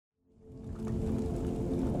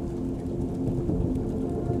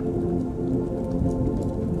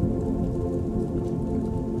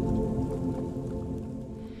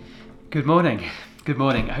Good morning. Good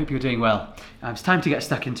morning. I hope you're doing well. It's time to get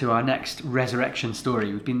stuck into our next resurrection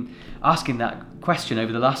story. We've been asking that question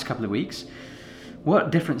over the last couple of weeks.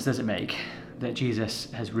 What difference does it make that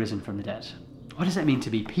Jesus has risen from the dead? What does it mean to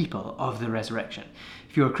be people of the resurrection?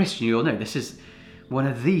 If you're a Christian, you'll know this is one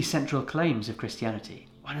of the central claims of Christianity,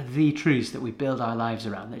 one of the truths that we build our lives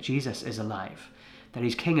around, that Jesus is alive, that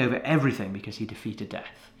he's king over everything because he defeated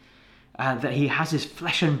death, and that he has his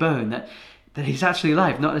flesh and bone, that he's actually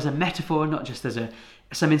alive, not as a metaphor, not just as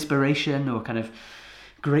some inspiration or kind of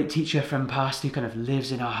great teacher from past who kind of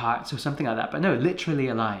lives in our hearts or something like that, but no, literally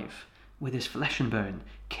alive with his flesh and bone,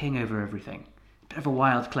 king over everything. Bit of a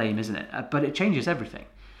wild claim, isn't it? But it changes everything.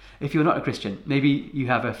 If you're not a Christian, maybe you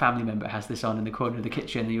have a family member who has this on in the corner of the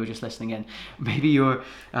kitchen and you're just listening in. Maybe you're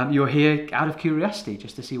here out of curiosity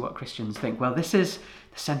just to see what Christians think. Well, this is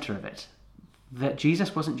the centre of it, that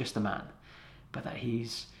Jesus wasn't just a man, but that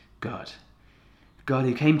he's God. God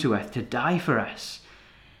who came to earth to die for us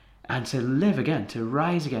and to live again, to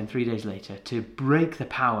rise again 3 days later, to break the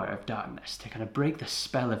power of darkness, to kind of break the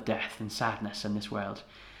spell of death and sadness in this world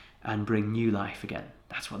and bring new life again.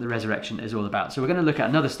 That's what the resurrection is all about. So we're going to look at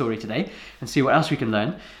another story today and see what else we can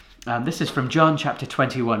learn. This is from John chapter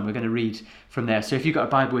 21. We're going to read from there. So if you've got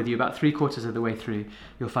a Bible with you, about 3/4 of the way through,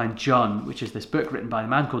 you'll find John, which is this book written by a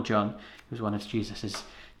man called John, who's one of Jesus'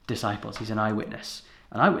 disciples. He's an eyewitness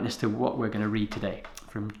to what we're going to read today,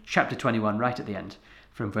 from chapter 21, right at the end,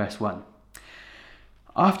 from verse 1.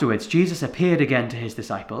 Afterwards, Jesus appeared again to his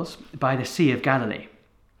disciples by the Sea of Galilee.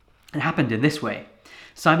 It happened in this way.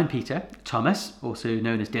 Simon Peter, Thomas, also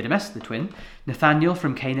known as Didymus, the twin, Nathanael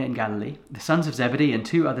from Cana in Galilee, the sons of Zebedee, and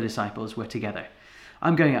 2 other disciples were together.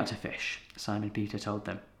 "I'm going out to fish," Simon Peter told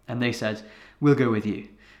them. And they said, "We'll go with you."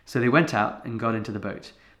 So they went out and got into the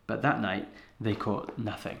boat. But that night they caught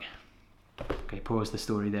nothing. Okay, pause the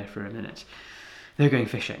story there for a minute. They're going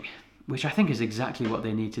fishing, which I think is exactly what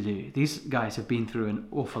they need to do. These guys have been through an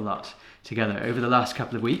awful lot together over the last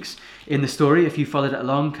couple of weeks. In the story, if you followed it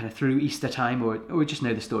along kind of through Easter time or just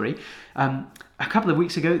know the story, a couple of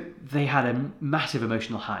weeks ago, they had a massive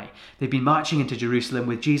emotional high. They've been marching into Jerusalem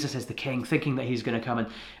with Jesus as the king, thinking that he's going to come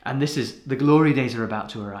and this is, the glory days are about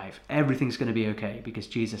to arrive. Everything's going to be okay because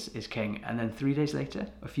Jesus is king. And then a few days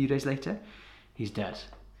later, he's dead.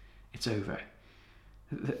 It's over.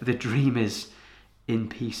 The dream is in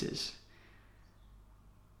pieces.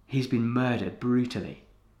 He's been murdered brutally,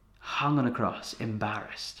 hung on a cross,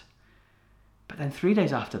 embarrassed. But then 3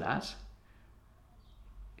 days after that,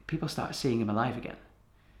 people start seeing him alive again.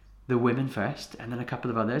 The women first, and then a couple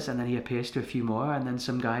of others, and then he appears to a few more, and then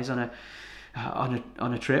some guys on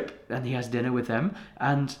a trip, and he has dinner with them,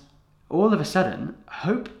 and all of a sudden,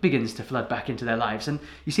 hope begins to flood back into their lives. And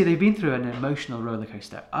you see, they've been through an emotional roller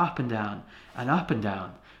coaster, up and down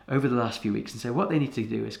over the last few weeks. And so what they need to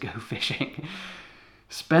do is go fishing,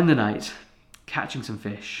 spend the night catching some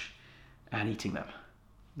fish and eating them.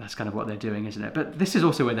 That's kind of what they're doing, isn't it? But this is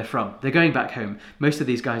also where they're from. They're going back home. Most of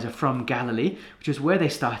these guys are from Galilee, which is where they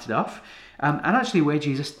started off, and actually where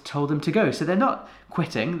Jesus told them to go. So they're not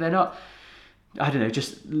quitting. They're not,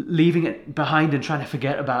 just leaving it behind and trying to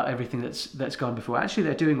forget about everything that's gone before. Actually,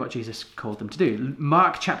 they're doing what Jesus called them to do.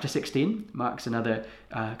 Mark chapter 16, Mark's another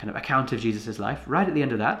kind of account of Jesus' life. Right at the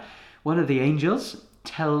end of that, one of the angels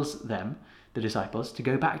tells them, the disciples, to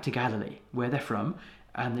go back to Galilee, where they're from,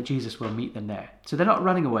 and that Jesus will meet them there. So they're not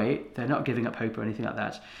running away, they're not giving up hope or anything like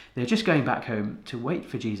that. They're just going back home to wait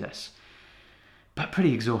for Jesus. But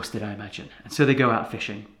pretty exhausted, I imagine. And so they go out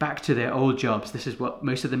fishing, back to their old jobs. This is what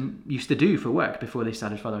most of them used to do for work before they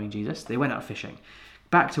started following Jesus. They went out fishing,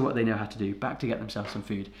 back to what they know how to do, back to get themselves some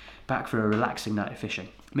food, back for a relaxing night of fishing.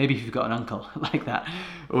 Maybe if you've got an uncle like that,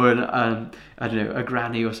 or a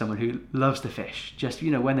granny or someone who loves to fish, just,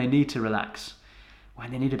 when they need to relax,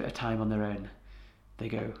 when they need a bit of time on their own, they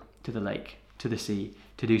go to the lake, to the sea,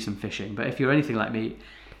 to do some fishing. But if you're anything like me,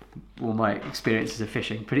 all my experiences of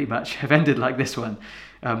fishing pretty much have ended like this one,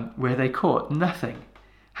 where they caught nothing,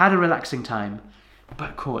 had a relaxing time,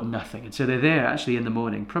 but caught nothing. And so they're there actually in the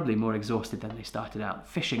morning, probably more exhausted than they started out,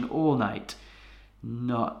 fishing all night,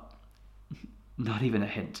 not even a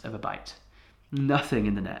hint of a bite, nothing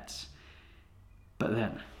in the nets. But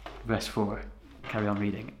then, verse 4, carry on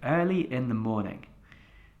reading. Early in the morning,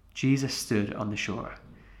 Jesus stood on the shore,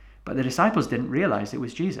 but the disciples didn't realize it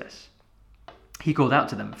was Jesus. He called out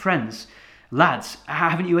to them, "Friends, lads,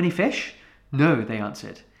 haven't you any fish?" "No," they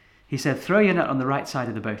answered. He said, "Throw your net on the right side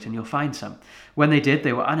of the boat and you'll find some." When they did,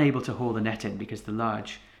 they were unable to haul the net in because of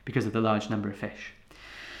the large number of fish.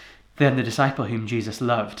 Then the disciple whom Jesus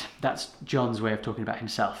loved, that's John's way of talking about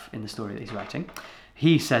himself in the story that he's writing,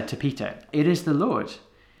 he said to Peter, "It is the Lord."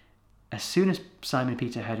 As soon as Simon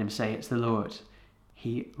Peter heard him say, "It's the Lord,"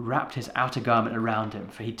 he wrapped his outer garment around him,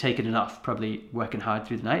 for he'd taken it off, probably working hard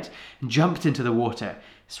through the night, and jumped into the water,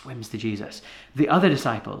 swims to Jesus. The other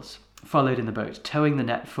disciples followed in the boat, towing the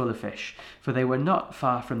net full of fish, for they were not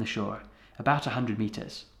far from the shore, about 100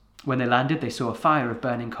 meters. When they landed, they saw a fire of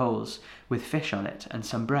burning coals with fish on it and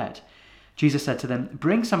some bread. Jesus said to them,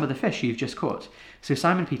 "Bring some of the fish you've just caught." So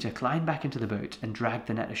Simon Peter climbed back into the boat and dragged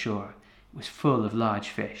the net ashore. It was full of large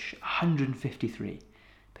fish, 153.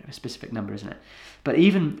 Bit of a specific number, isn't it? But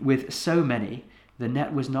even with so many, the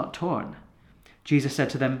net was not torn. Jesus said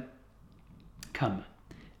to them, "Come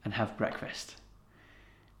and have breakfast."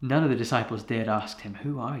 None of the disciples dared ask him,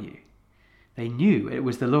 "Who are you?" They knew it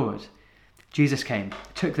was the Lord. Jesus came,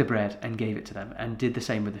 took the bread and gave it to them, and did the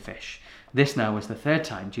same with the fish. This now was the third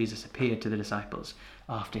time Jesus appeared to the disciples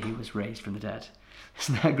after he was raised from the dead.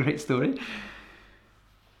 Isn't that a great story?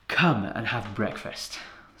 Come and have breakfast.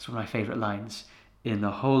 That's one of my favourite lines in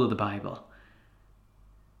the whole of the Bible.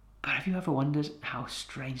 But have you ever wondered how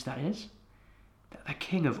strange that is? That the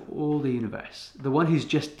King of all the universe, the one who's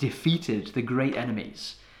just defeated the great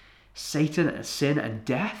enemies, Satan and sin and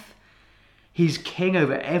death, he's king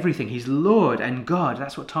over everything. He's Lord and God.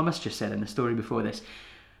 That's what Thomas just said in the story before this.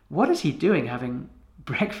 What is he doing having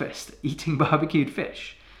breakfast, eating barbecued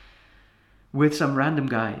fish with some random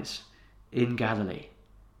guys in Galilee?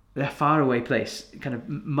 They're a faraway place, kind of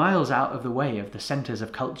miles out of the way of the centres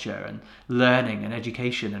of culture and learning and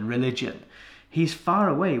education and religion. He's far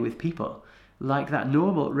away with people like that,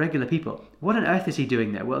 normal, regular people. What on earth is he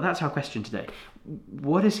doing there? Well, that's our question today.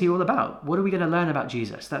 What is he all about? What are we going to learn about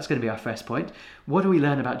Jesus? That's going to be our first point. What do we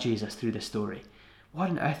learn about Jesus through this story? What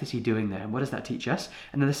on earth is he doing there? And what does that teach us?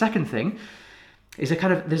 And then the second thing is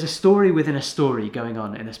there's a story within a story going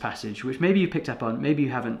on in this passage, which maybe you picked up on, maybe you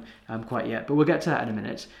haven't quite yet, but we'll get to that in a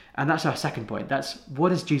minute. And that's our second point. That's, what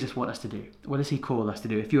does Jesus want us to do? What does he call us to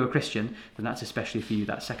do? If you're a Christian, then that's especially for you,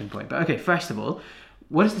 that second point. But okay, first of all,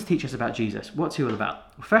 what does this teach us about Jesus? What's he all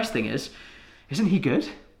about? Well, first thing is, isn't he good?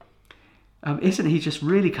 Isn't he just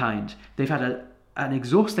really kind? They've had an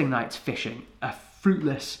exhausting night's fishing, a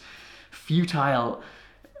fruitless, futile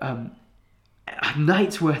a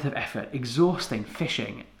night's worth of effort, exhausting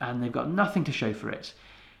fishing, and they've got nothing to show for it.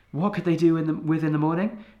 What could they do in the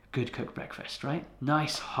morning? Good cooked breakfast, right?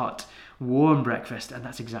 Nice, hot, warm breakfast, and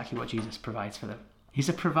that's exactly what Jesus provides for them. He's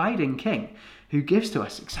a providing king who gives to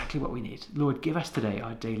us exactly what we need. Lord, give us today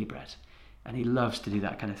our daily bread. And he loves to do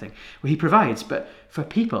that kind of thing. Well, he provides, but for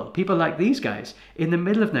people like these guys, in the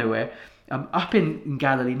middle of nowhere, up in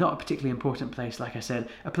Galilee, not a particularly important place, like I said,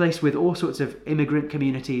 a place with all sorts of immigrant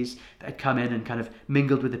communities that had come in and kind of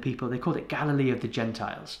mingled with the people. They called it Galilee of the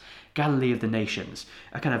Gentiles, Galilee of the nations,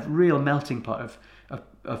 a kind of real melting pot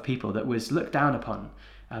of people that was looked down upon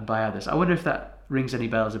by others. I wonder if that rings any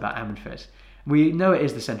bells about Ammanford. We know it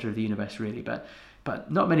is the centre of the universe, really, but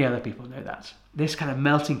not many other people know that. This kind of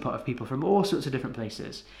melting pot of people from all sorts of different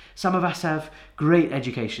places. Some of us have great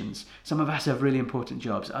educations. Some of us have really important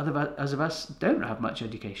jobs. Others of us don't have much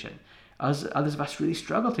education. Others of us really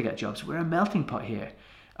struggle to get jobs. We're a melting pot here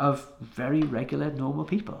of very regular, normal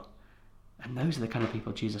people. And those are the kind of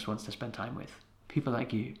people Jesus wants to spend time with. People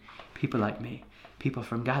like you, people like me, people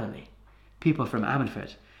from Galilee, people from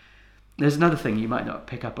Ammanford. There's another thing you might not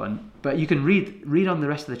pick up on, but you can read on the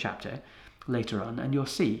rest of the chapter later on, and you'll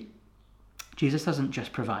see Jesus doesn't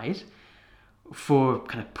just provide for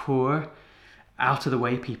kind of poor,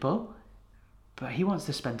 out-of-the-way people, but he wants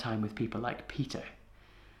to spend time with people like Peter.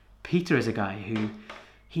 Peter is a guy who,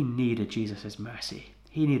 he needed Jesus' mercy.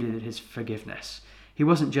 He needed his forgiveness. He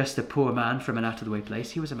wasn't just a poor man from an out-of-the-way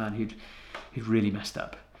place. He was a man who'd really messed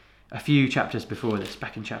up. A few chapters before this,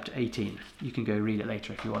 back in chapter 18, you can go read it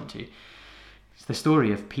later if you want to. It's the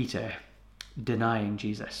story of Peter denying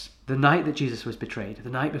Jesus. The night that Jesus was betrayed, the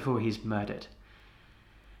night before he's murdered.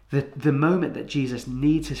 The moment that Jesus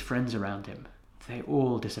needs his friends around him, they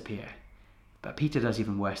all disappear. But Peter does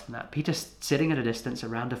even worse than that. Peter's sitting at a distance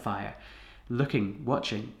around a fire,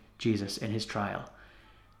 watching Jesus in his trial.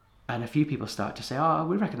 And a few people start to say, "Oh,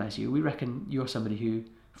 we recognize you. We reckon you're somebody who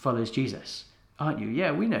follows Jesus, aren't you?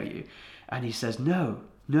 Yeah, we know you." And he says, no.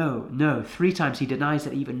 3 times he denies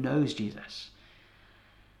that he even knows Jesus.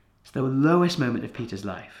 It's the lowest moment of Peter's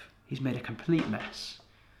life. He's made a complete mess.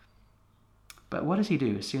 But what does he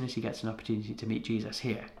do as soon as he gets an opportunity to meet Jesus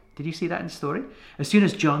here? Did you see that in the story? As soon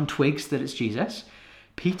as John twigs that it's Jesus,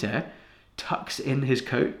 Peter tucks in his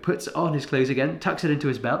coat, puts on his clothes again, tucks it into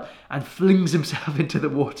his belt, and flings himself into the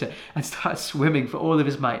water and starts swimming for all of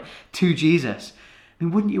his might to Jesus. I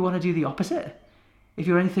mean, wouldn't you want to do the opposite? If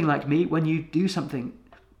you're anything like me, when you do something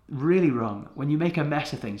really wrong. When you make a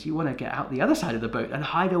mess of things, you want to get out the other side of the boat and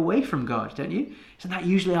hide away from God, don't you? Isn't that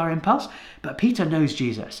usually our impulse? But Peter knows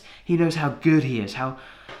Jesus. He knows how good he is, how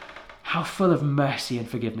full of mercy and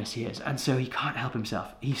forgiveness he is. And so he can't help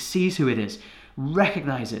himself. He sees who it is,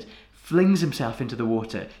 recognizes, flings himself into the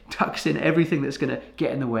water, tucks in everything that's going to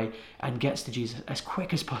get in the way, and gets to Jesus as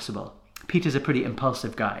quick as possible. Peter's a pretty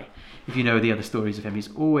impulsive guy. If you know the other stories of him, he's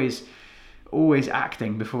always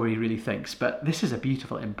acting before he really thinks. But this is a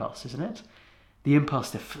beautiful impulse, isn't it? The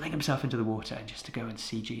impulse to fling himself into the water and just to go and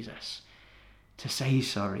see Jesus, to say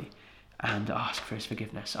he's sorry and ask for his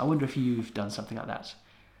forgiveness. I wonder if you've done something like that,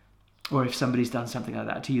 or if somebody's done something like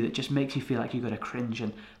that to you that just makes you feel like you've got to cringe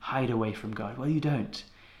and hide away from God. Well, you don't.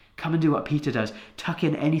 Come and do what Peter does. Tuck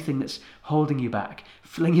in anything that's holding you back.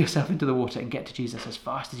 Fling yourself into the water and get to Jesus as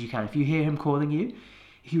fast as you can. If you hear him calling you,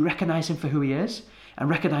 if you recognize him for who he is and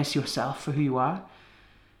recognize yourself for who you are,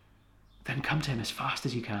 then come to him as fast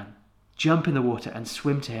as you can. Jump in the water and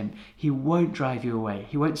swim to him. He won't drive you away.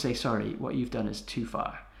 He won't say, sorry, what you've done is too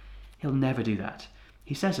far. He'll never do that.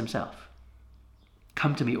 He says himself,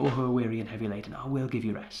 come to me, all who are weary and heavy laden, I will give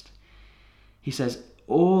you rest. He says,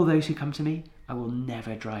 all those who come to me, I will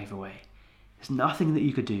never drive away. There's nothing that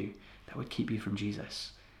you could do that would keep you from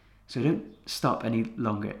Jesus. So don't stop any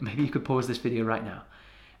longer. Maybe you could pause this video right now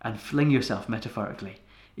and fling yourself metaphorically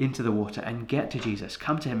into the water and get to Jesus.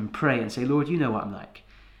 Come to him and pray and say, Lord, you know what I'm like,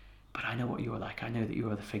 but I know what you are like. I know that you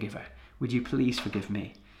are the forgiver. Would you please forgive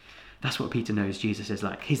me? That's what Peter knows Jesus is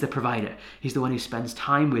like. He's the provider. He's the one who spends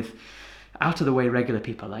time with out-of-the-way regular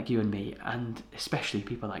people like you and me, and especially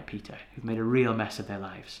people like Peter, who've made a real mess of their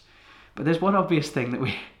lives. But there's one obvious thing that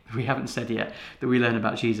we haven't said yet that we learn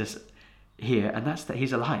about Jesus here, and that's that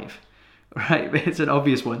he's alive, right? It's an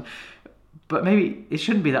obvious one, but maybe it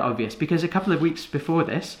shouldn't be that obvious, because a couple of weeks before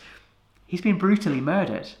this, he's been brutally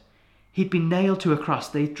murdered. He'd been nailed to a cross.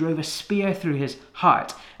 They drove a spear through his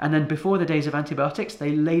heart, and then before the days of antibiotics,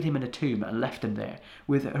 they laid him in a tomb and left him there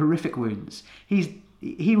with horrific wounds.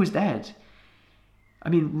 He was dead. I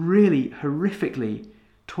mean, really horrifically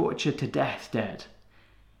tortured to death, dead.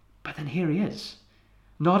 But then here he is.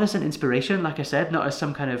 Not as an inspiration, like I said, not as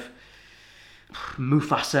some kind of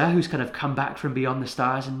Mufasa who's kind of come back from beyond the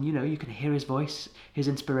stars, and you can hear his voice, his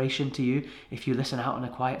inspiration to you if you listen out on a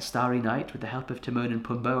quiet starry night with the help of Timon and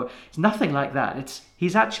Pumbaa. It's nothing like that.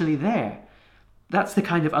 He's actually there. That's the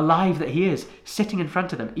kind of alive that he is, sitting in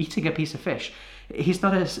front of them, eating a piece of fish. He's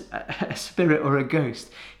not a spirit or a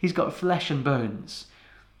ghost. He's got flesh and bones.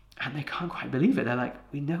 And they can't quite believe it. They're like,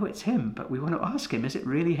 we know it's him, but we want to ask him, is it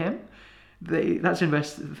really him? That's in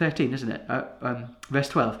verse 13, isn't it? Verse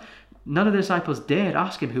 12. None of the disciples dared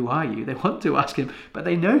ask him, who are you? They want to ask him, but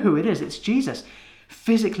they know who it is. It's Jesus,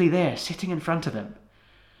 physically there, sitting in front of them.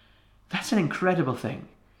 That's an incredible thing.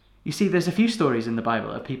 You see, there's a few stories in the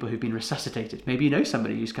Bible of people who've been resuscitated. Maybe you know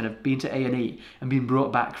somebody who's kind of been to A&E and been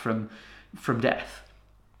brought back from death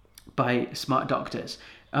by smart doctors.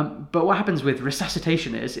 But what happens with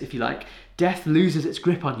resuscitation is, if you like, death loses its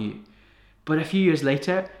grip on you. But a few years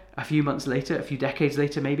later, a few months later, a few decades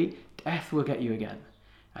later maybe, death will get you again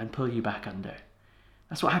and pull you back under.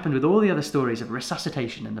 That's what happened with all the other stories of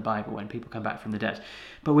resuscitation in the Bible when people come back from the dead.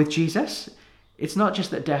 But with Jesus, it's not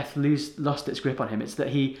just that death lost its grip on him, it's that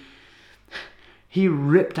he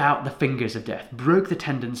ripped out the fingers of death, broke the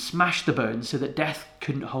tendons, smashed the bones so that death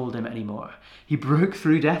couldn't hold him anymore. He broke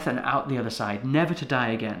through death and out the other side, never to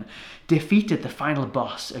die again. Defeated the final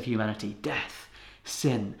boss of humanity, death,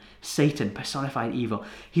 sin, Satan, personified evil.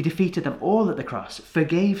 He defeated them all at the cross,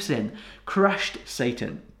 forgave sin, crushed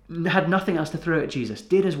Satan, had nothing else to throw at Jesus,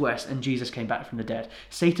 did his worst, and Jesus came back from the dead.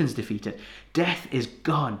 Satan's defeated. Death is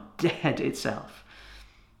gone, dead itself.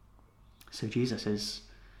 So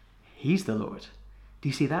he's the Lord. Do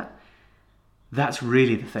you see that? That's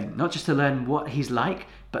really the thing. Not just to learn what he's like,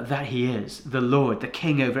 but that he is the Lord, the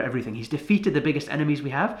king over everything. He's defeated the biggest enemies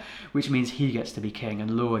we have, which means he gets to be king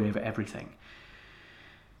and Lord over everything.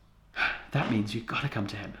 That means you've got to come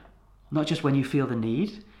to him. Not just when you feel the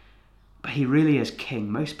need, but he really is king,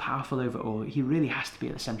 most powerful over all. He really has to be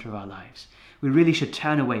at the center of our lives. We really should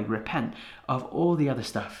turn away, repent of all the other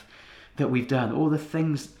stuff that we've done, all the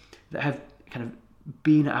things that have kind of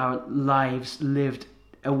been our lives lived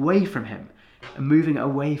away from him and moving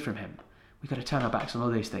away from him. We've got to turn our backs on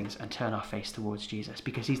all those things and turn our face towards Jesus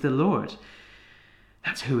because he's the Lord.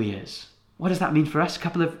 That's who he is. What does that mean for us? A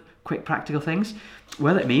couple of quick practical things.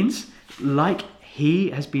 Well, it means like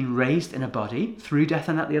he has been raised in a body through death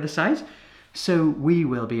and at the other side, so we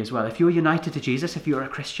will be as well. If you're united to Jesus, if you're a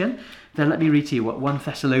Christian, then let me read to you what 1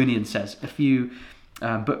 Thessalonians says. A few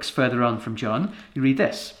books further on from John, you read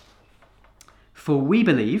this. For we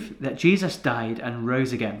believe that Jesus died and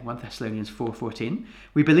rose again. 1 Thessalonians 4:14.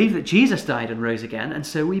 We believe that Jesus died and rose again, and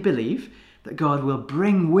so we believe that God will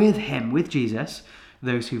bring with him, with Jesus,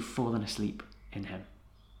 those who've fallen asleep in him.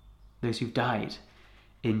 Those who've died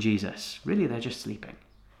in Jesus. Really, they're just sleeping.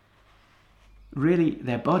 Really,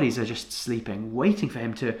 their bodies are just sleeping, waiting for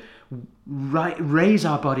him to raise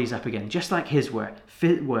our bodies up again, just like his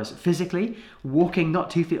was physically, walking not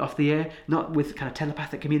 2 feet off the air, not with kind of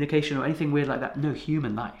telepathic communication or anything weird like that. No,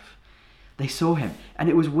 human life. They saw him, and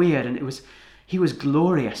it was weird, and he was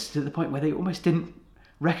glorious to the point where they almost didn't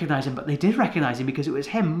recognize him, but they did recognize him because it was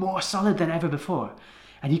him, more solid than ever before.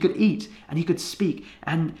 And he could eat, and he could speak,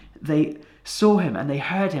 and they saw him, and they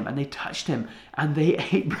heard him, and they touched him, and they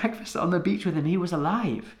ate breakfast on the beach with him. He was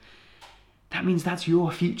alive. That means that's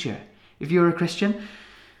your future. If you're a Christian,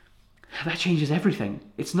 that changes everything.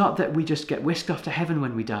 It's not that we just get whisked off to heaven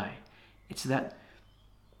when we die. It's that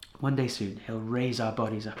one day soon he'll raise our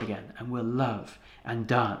bodies up again, and we'll love and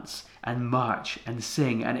dance and march and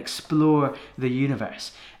sing and explore the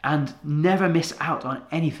universe and never miss out on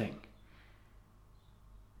anything.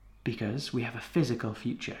 Because we have a physical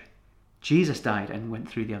future. Jesus died and went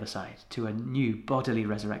through the other side to a new bodily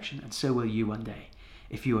resurrection, and so will you one day.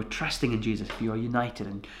 If you are trusting in Jesus, if you are united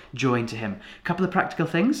and joined to him. A couple of practical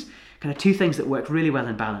things, kind of two things that work really well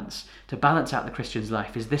in balance, to balance out the Christian's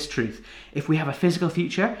life, is this truth. If we have a physical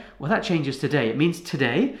future, well, that changes today. It means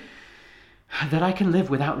today that I can live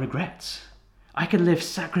without regrets. I can live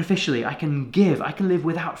sacrificially, I can give, I can live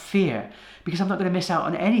without fear, because I'm not going to miss out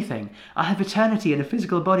on anything. I have eternity in a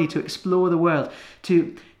physical body to explore the world,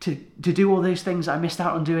 to do all those things I missed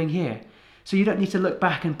out on doing here. So you don't need to look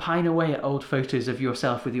back and pine away at old photos of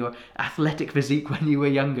yourself with your athletic physique when you were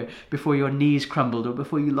younger, before your knees crumbled or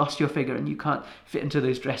before you lost your figure and you can't fit into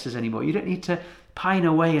those dresses anymore. You don't need to pine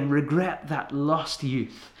away and regret that lost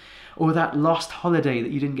youth or that lost holiday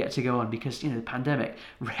that you didn't get to go on because, the pandemic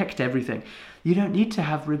wrecked everything. You don't need to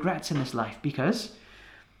have regrets in this life because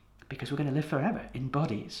we're going to live forever in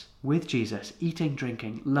bodies with Jesus, eating,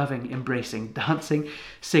 drinking, loving, embracing, dancing,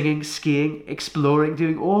 singing, skiing, exploring,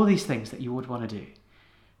 doing all these things that you would want to do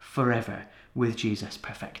forever with Jesus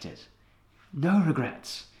perfected. No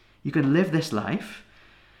regrets. You can live this life.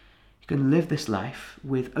 You can live this life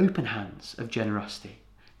with open hands of generosity,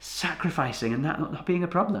 sacrificing and that not being a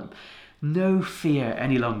problem. No fear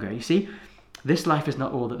any longer. You see, this life is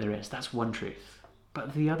not all that there is. That's one truth.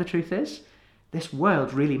 But the other truth is, this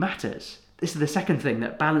world really matters. This is the second thing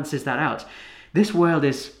that balances that out. This world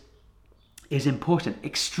is important,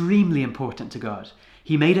 extremely important to God.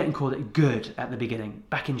 He made it and called it good at the beginning,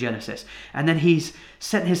 back in Genesis. And then he's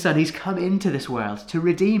sent his son, he's come into this world to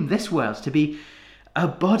redeem this world, to be a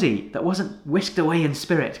body that wasn't whisked away in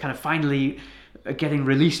spirit, kind of finally getting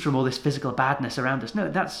released from all this physical badness around us. No,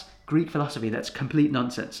 that's Greek philosophy. That's complete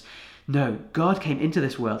nonsense. No, God came into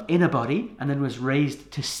this world in a body and then was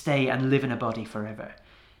raised to stay and live in a body forever.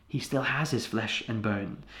 He still has his flesh and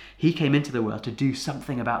bone. He came into the world to do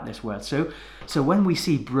something about this world. So when we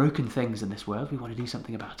see broken things in this world, we want to do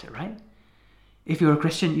something about it, right? If you're a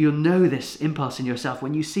Christian, you'll know this impulse in yourself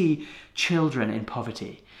when you see children in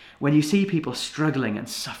poverty, when you see people struggling and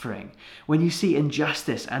suffering, when you see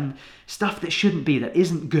injustice and stuff that shouldn't be, that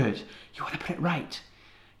isn't good. You want to put it right.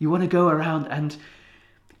 You want to go around and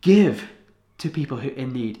give to people who are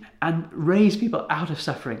in need and raise people out of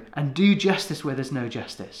suffering and do justice where there's no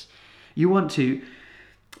justice. You want to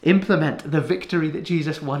implement the victory that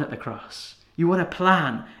Jesus won at the cross. You want to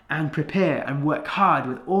plan and prepare and work hard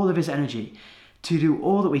with all of his energy to do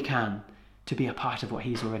all that we can to be a part of what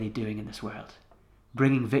he's already doing in this world.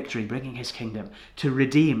 Bringing victory, bringing his kingdom, to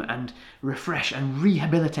redeem and refresh and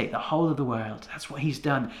rehabilitate the whole of the world. That's what he's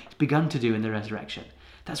done. He's begun to do in the resurrection.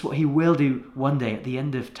 That's what he will do one day at the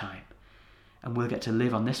end of time. And we'll get to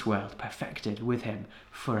live on this world perfected with him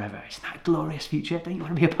forever. Isn't that a glorious future? Don't you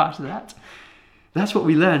want to be a part of that? That's what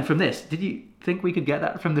we learn from this. Did you think we could get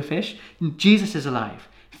that from the fish? Jesus is alive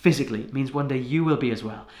physically. It means one day you will be as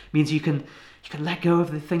well. It means you can let go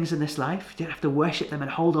of the things in this life. You don't have to worship them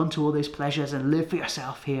and hold on to all those pleasures and live for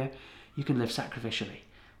yourself here. You can live sacrificially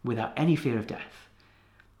without any fear of death.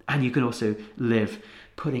 And you can also live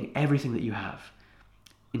putting everything that you have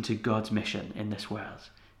into God's mission in this world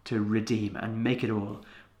to redeem and make it all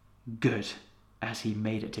good as he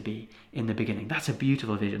made it to be in the beginning. That's a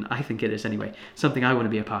beautiful vision. I think it is anyway. Something I want to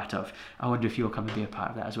be a part of. I wonder if you'll come and be a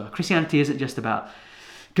part of that as well. Christianity isn't just about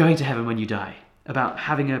going to heaven when you die, about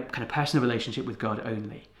having a kind of personal relationship with God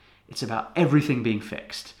only. It's about everything being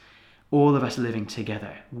fixed. All of us living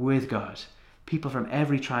together with God. People from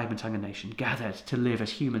every tribe and tongue and nation gathered to live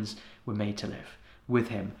as humans were made to live with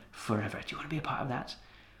him forever. Do you want to be a part of that?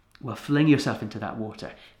 Well, fling yourself into that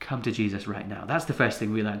water. Come to Jesus right now. That's the first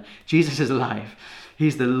thing we learn. Jesus is alive.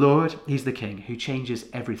 He's the Lord, he's the King who changes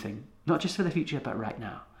everything, not just for the future, but right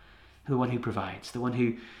now. The one who provides, the one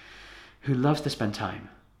who loves to spend time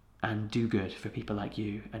and do good for people like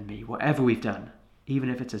you and me, whatever we've done, even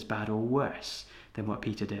if it's as bad or worse than what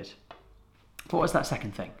Peter did. What was that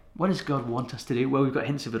second thing? What does God want us to do? Well, we've got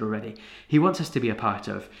hints of it already. He wants us to be a part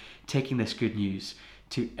of taking this good news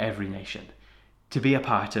to every nation, to be a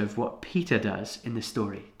part of what Peter does in the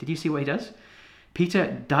story. Did you see what he does?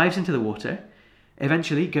 Peter dives into the water,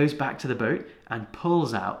 eventually goes back to the boat and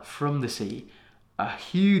pulls out from the sea a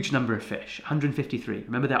huge number of fish, 153.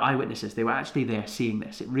 Remember, they're eyewitnesses. They were actually there seeing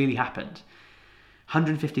this. It really happened.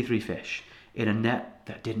 153 fish in a net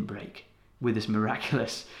that didn't break with this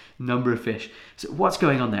miraculous number of fish. So what's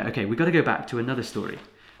going on there? Okay, we've got to go back to another story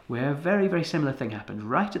where a very, very similar thing happened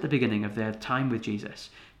right at the beginning of their time with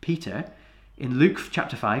Jesus. Peter, in Luke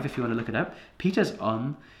chapter 5, if you want to look it up, Peter's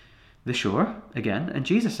on the shore again, and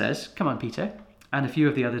Jesus says, "Come on, Peter, and a few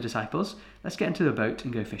of the other disciples, let's get into the boat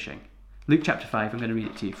and go fishing." Luke chapter 5, I'm going to read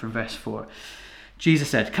it to you from verse 4. Jesus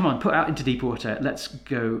said, "Come on, put out into deep water, let's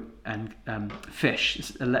go and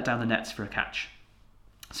fish, let down the nets for a catch."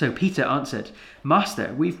 So Peter answered,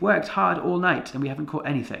 "Master, we've worked hard all night and we haven't caught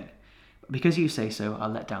anything. But because you say so, I'll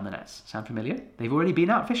let down the nets." Sound familiar? They've already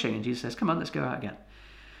been out fishing, and Jesus says, "Come on, let's go out again."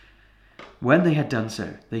 When they had done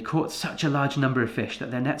so, they caught such a large number of fish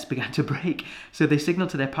that their nets began to break. So they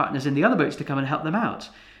signaled to their partners in the other boats to come and help them out.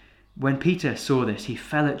 When Peter saw this, he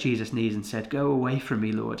fell at Jesus' knees and said, "Go away from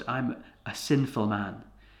me, Lord, I'm a sinful man."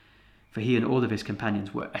 For he and all of his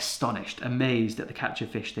companions were astonished, amazed at the catch of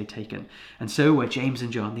fish they'd taken. And so were James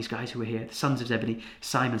and John, these guys who were here, the sons of Zebedee,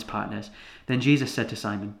 Simon's partners. Then Jesus said to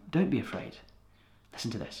Simon, "Don't be afraid."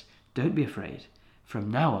 Listen to this. "Don't be afraid. From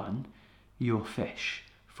now on, you'll fish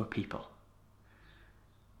for people."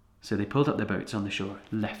 So they pulled up their boats on the shore,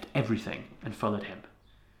 left everything, and followed him.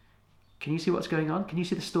 Can you see what's going on? Can you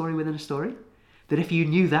see the story within a story? That if you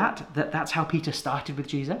knew that's how Peter started with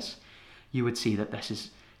Jesus, you would see that this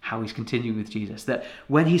is how he's continuing with Jesus. That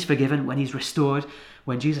when he's forgiven, when he's restored,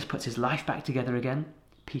 when Jesus puts his life back together again,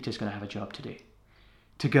 Peter's going to have a job to do.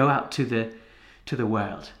 To go out to the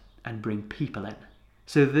world and bring people in.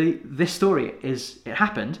 So this story it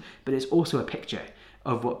happened, but it's also a picture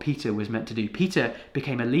of what Peter was meant to do. Peter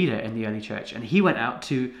became a leader in the early church, and he went out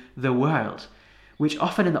to the world, which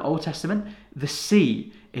often in the Old Testament, the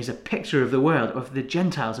sea is a picture of the world, of the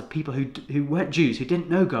Gentiles, of people who weren't Jews, who didn't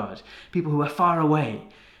know God, people who were far away,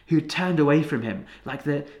 who turned away from him, like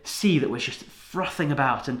the sea that was just frothing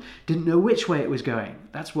about and didn't know which way it was going.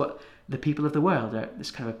 That's what the people of the world are,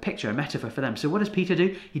 this kind of a picture, a metaphor for them. So what does Peter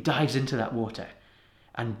do? He dives into that water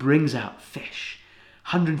and brings out fish,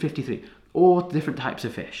 153, all different types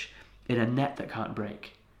of fish in a net that can't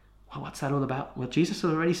break. Well, what's that all about? Well, Jesus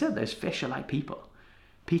has already said those fish are like people.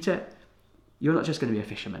 Peter, you're not just going to be a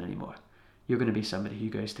fisherman anymore. You're going to be somebody who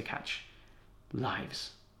goes to catch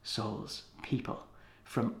lives, souls, people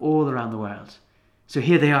from all around the world. So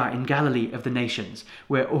here they are in Galilee of the nations,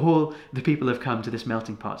 where all the people have come to this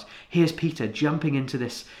melting pot. Here's Peter jumping into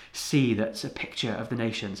this sea that's a picture of the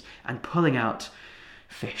nations and pulling out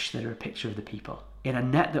fish that are a picture of the people in a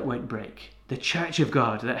net that won't break. The church of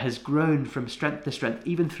God that has grown from strength to strength,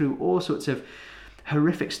 even through all sorts of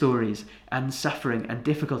horrific stories and suffering and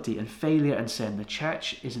difficulty and failure and sin. The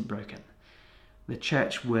church isn't broken. The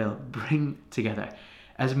church will bring together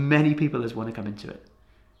as many people as want to come into it.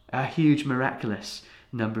 A huge, miraculous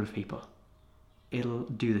number of people. It'll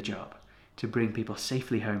do the job to bring people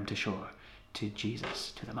safely home to shore, to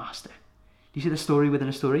Jesus, to the Master. Do you see the story within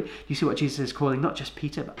a story? Do you see what Jesus is calling not just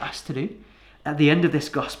Peter, but us to do? At the end of this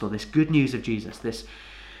gospel, this good news of Jesus, this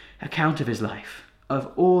account of his life,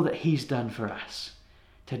 of all that he's done for us,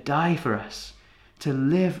 to die for us, to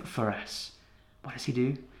live for us, what does he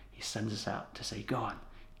do? He sends us out to say, go on,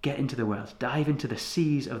 get into the world, dive into the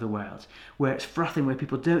seas of the world, where it's frothing, where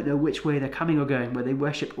people don't know which way they're coming or going, where they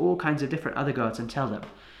worship all kinds of different other gods, and tell them,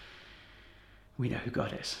 we know who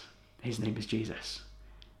God is. His name is Jesus.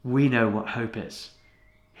 We know what hope is.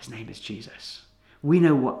 His name is Jesus. We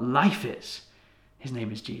know what life is. His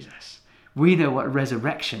name is Jesus. We know what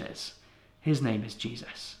resurrection is. His name is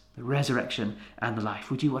Jesus. The resurrection and the life.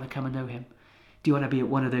 Would you want to come and know him? Do you want to be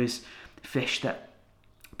one of those fish that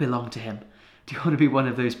belong to him? Do you want to be one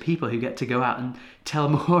of those people who get to go out and tell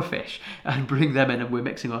more fish and bring them in? And we're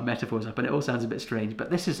mixing our metaphors up and it all sounds a bit strange,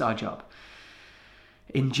 but this is our job.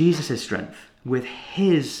 In Jesus' strength, with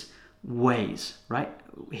his ways, right?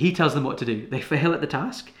 He tells them what to do. They fail at the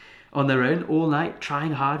task on their own all night,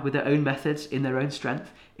 trying hard with their own methods, in their own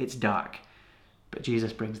strength. It's dark. But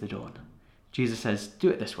Jesus brings the dawn. Jesus says, do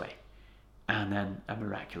it this way. And then a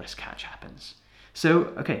miraculous catch happens.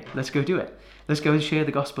 So, okay, let's go do it. Let's go and share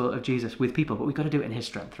the gospel of Jesus with people, but we've got to do it in his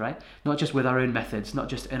strength, right? Not just with our own methods, not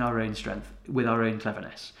just in our own strength, with our own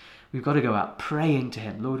cleverness. We've got to go out praying to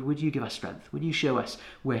him. Lord, would you give us strength? Would you show us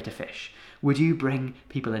where to fish? Would you bring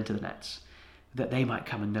people into the nets that they might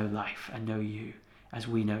come and know life and know you as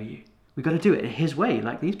we know you? We've got to do it in his way,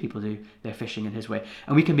 like these people do. They're fishing in his way.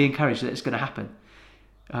 And we can be encouraged that it's going to happen.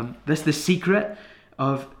 That's the secret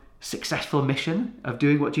of successful mission, of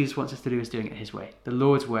doing what Jesus wants us to do, is doing it his way. The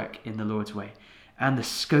Lord's work in the Lord's way. And the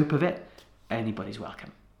scope of it, anybody's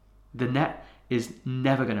welcome. The net is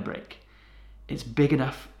never going to break. It's big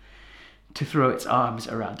enough to throw its arms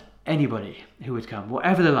around anybody who would come,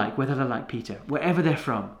 whatever they're like, whether they're like Peter, wherever they're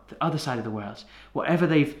from, the other side of the world, whatever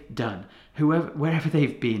they've done, wherever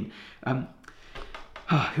they've been,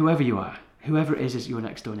 whoever you are, whoever is your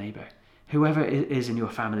next door neighbour, whoever is in your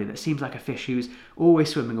family that seems like a fish who's always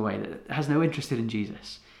swimming away, that has no interest in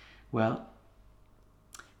Jesus, well,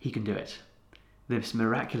 he can do it. This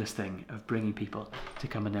miraculous thing of bringing people to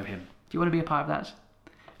come and know him. Do you want to be a part of that?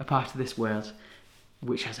 A part of this world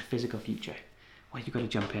which has a physical future, where you've got to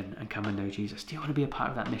jump in and come and know Jesus? Do you want to be a part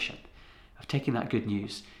of that mission, of taking that good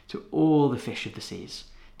news to all the fish of the seas,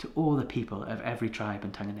 to all the people of every tribe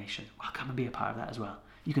and tongue and nation? Well, come and be a part of that as well.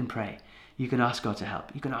 You can pray. You can ask God to help.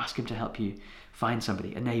 You can ask him to help you find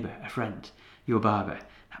somebody, a neighbour, a friend, your barber,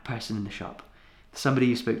 that person in the shop, somebody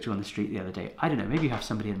you spoke to on the street the other day. I don't know, maybe you have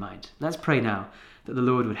somebody in mind. Let's pray now that the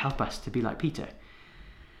Lord would help us to be like Peter,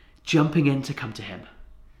 jumping in to come to him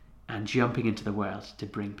and jumping into the world to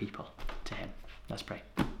bring people to him. Let's pray.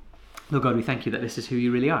 Lord God, we thank you that this is who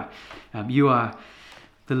you really are. You are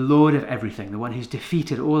the Lord of everything, the one who's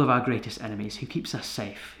defeated all of our greatest enemies, who keeps us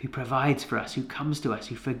safe, who provides for us, who comes to us,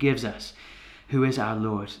 who forgives us, who is our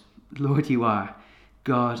Lord. Lord, you are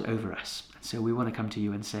God over us. And so we want to come to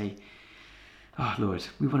you and say, oh Lord,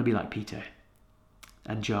 we want to be like Peter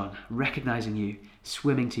and John, recognizing you,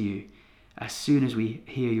 swimming to you as soon as we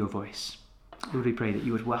hear your voice. Lord, we pray that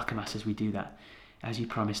you would welcome us as we do that, as you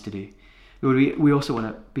promised to do. Lord, we also want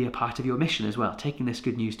to be a part of your mission as well, taking this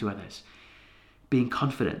good news to others, being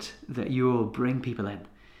confident that you will bring people in.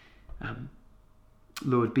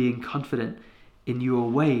 Lord, being confident in your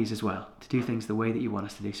ways as well, to do things the way that you want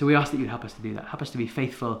us to do. So we ask that you'd help us to do that. Help us to be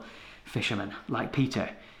faithful fishermen, like Peter,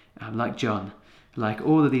 like John, like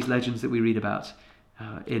all of these legends that we read about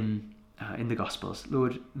in the Gospels.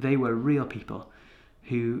 Lord, they were real people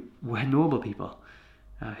who were normal people,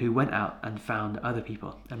 who went out and found other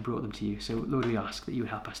people and brought them to you. So Lord, we ask that you would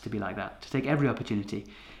help us to be like that, to take every opportunity,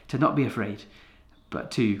 to not be afraid, but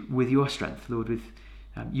to, with your strength, Lord, with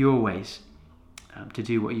your ways, to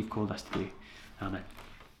do what you've called us to do. Amen.